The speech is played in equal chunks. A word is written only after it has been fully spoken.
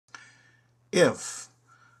If,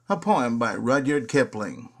 a poem by Rudyard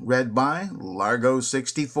Kipling, read by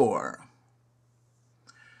Largo64.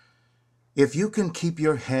 If you can keep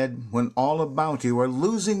your head when all about you are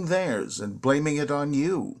losing theirs and blaming it on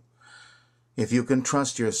you, if you can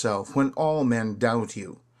trust yourself when all men doubt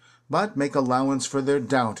you, but make allowance for their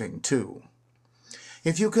doubting too,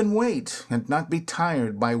 if you can wait and not be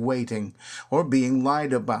tired by waiting, or being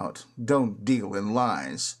lied about, don't deal in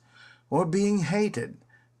lies, or being hated,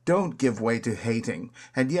 don't give way to hating,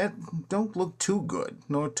 and yet don't look too good,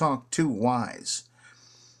 nor talk too wise.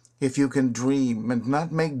 If you can dream and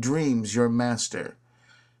not make dreams your master,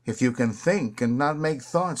 if you can think and not make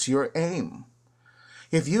thoughts your aim,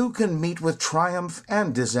 if you can meet with triumph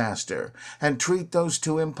and disaster, and treat those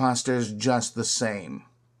two imposters just the same,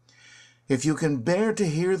 if you can bear to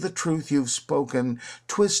hear the truth you've spoken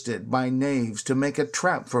twisted by knaves to make a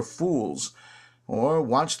trap for fools, or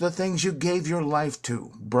watch the things you gave your life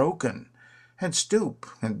to broken, and stoop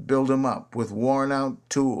and build 'em up with worn-out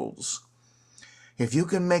tools. If you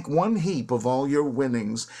can make one heap of all your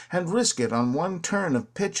winnings and risk it on one turn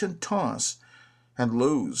of pitch and toss, and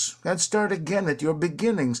lose, and start again at your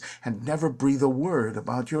beginnings, and never breathe a word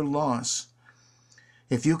about your loss.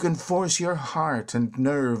 If you can force your heart and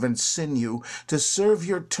nerve and sinew to serve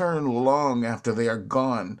your turn long after they are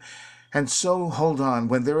gone, and so hold on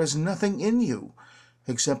when there is nothing in you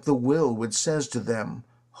except the will which says to them,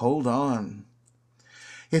 hold on.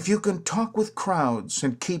 If you can talk with crowds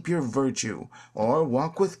and keep your virtue, or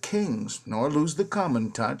walk with kings, nor lose the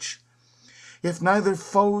common touch, if neither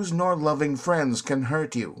foes nor loving friends can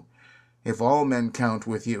hurt you, if all men count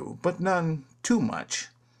with you, but none too much,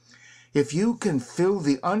 if you can fill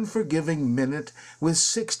the unforgiving minute with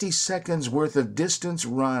 60 seconds worth of distance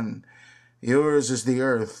run, yours is the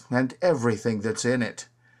earth and everything that's in it.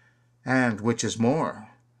 And, which is more,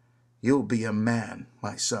 you'll be a man,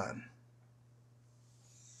 my son.